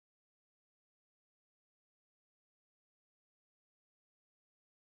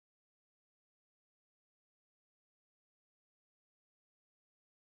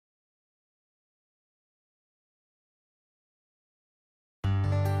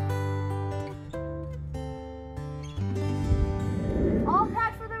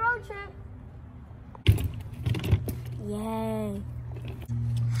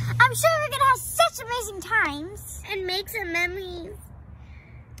amazing times and make some memories.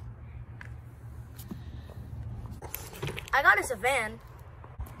 I got us a van.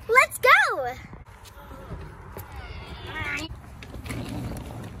 Let's go!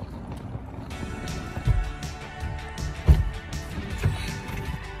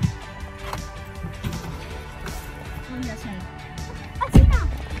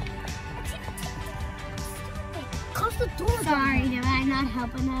 Close the door. Sorry, am I not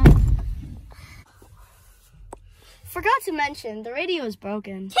helping us? Forgot to mention, the radio is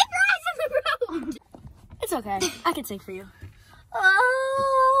broken. Keep your eyes on the road! It's okay. I can sing for you.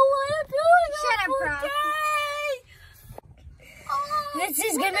 Oh, what are you doing? Shut up, bro. Oh, this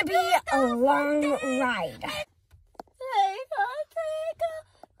is gonna be a long ride.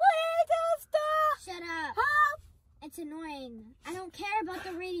 Shut up. It's annoying. I don't care about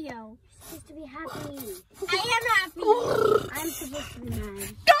the radio. You're supposed to be happy. I am happy. I'm supposed to be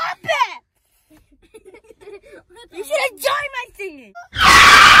mad. Stop it! You should enjoy my singing.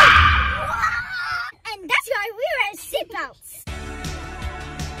 And that's why we wear seatbelts.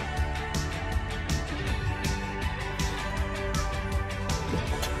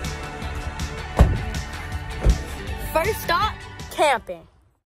 First stop, camping.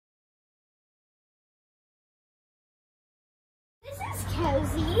 This is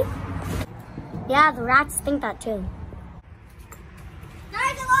cozy. Yeah, the rats think that too.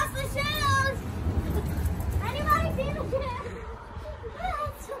 Guys, I lost the shoes. Anybody see the shoes?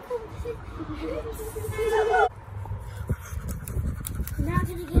 Not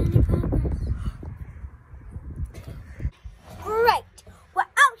gonna get any progress. Great. We're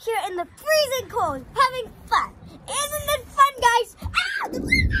out here in the freezing cold, having fun. Isn't it fun, guys? Ah!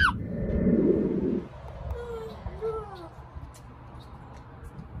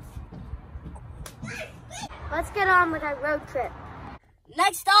 Let's get on with our road trip.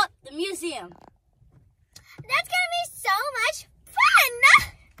 Next stop, the museum. That's gonna be so much fun!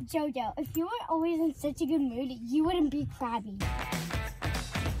 Jojo, if you were always in such a good mood, you wouldn't be crabby.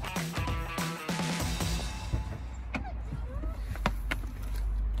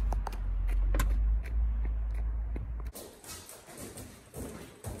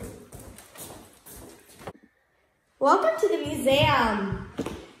 Welcome to the museum.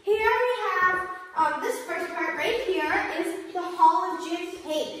 Here we have, this first part right here is the Hall of Jim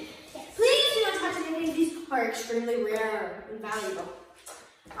Pate. Please do not touch any of these are extremely rare and valuable.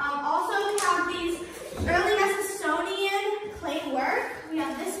 Also we have these early Smithsonian clay work. We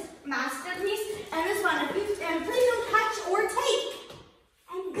have this masterpiece and this one. And please don't touch or take.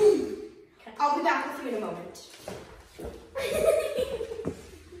 And boom. Okay, I'll be back with you in a moment.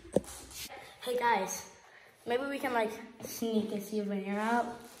 Hey guys, maybe we can like sneak and see if when you're out.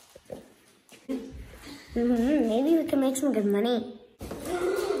 Maybe we can make some good money. The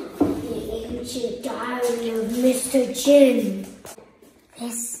Ancient Diary of Mr. Jin.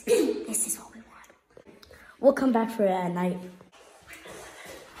 This is what we want. We'll come back for it at night.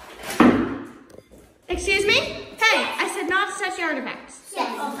 Excuse me? Hey, I said not to touch your artifacts.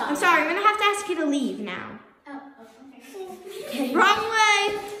 Yes. I'm sorry, I'm gonna have to ask you to leave now. Okay. Wrong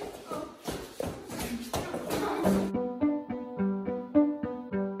way.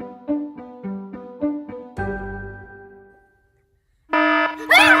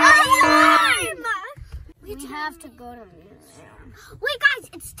 We have to go to the museum. Wait, guys,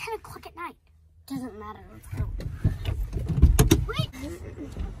 it's 10 o'clock at night. Doesn't matter. Let's go. Wait.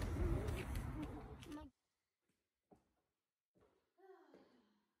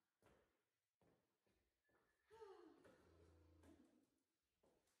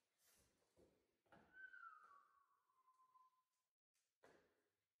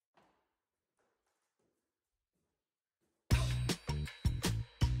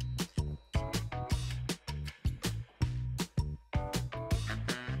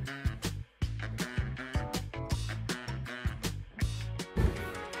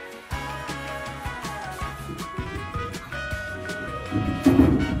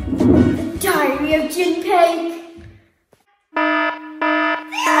 Diary of Jinpei.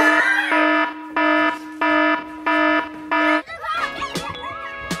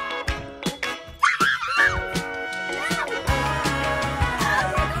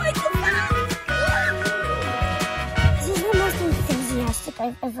 This is the most enthusiastic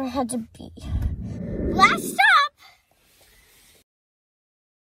I've ever had to be. Last stop!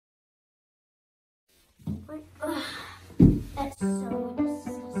 That's so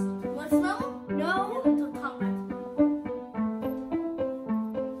disgusting. Want to smell? No. Don't talk back.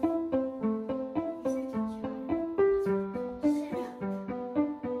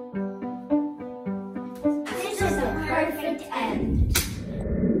 This is a perfect end.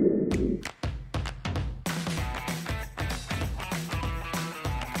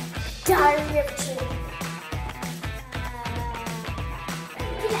 Diary of a Chin.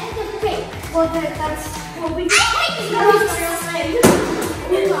 Okay, well then that's what we. Oh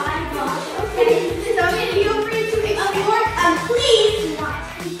my gosh. Okay, So feel free to explore. Please.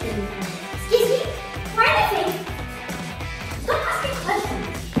 Excuse me? For anything. Don't ask me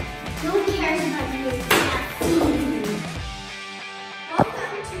questions. No one cares about you. Welcome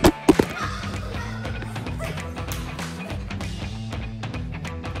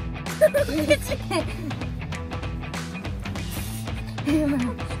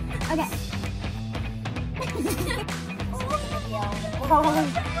Okay.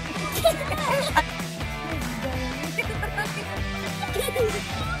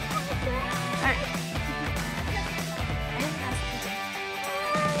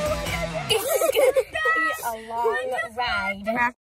 A long ride.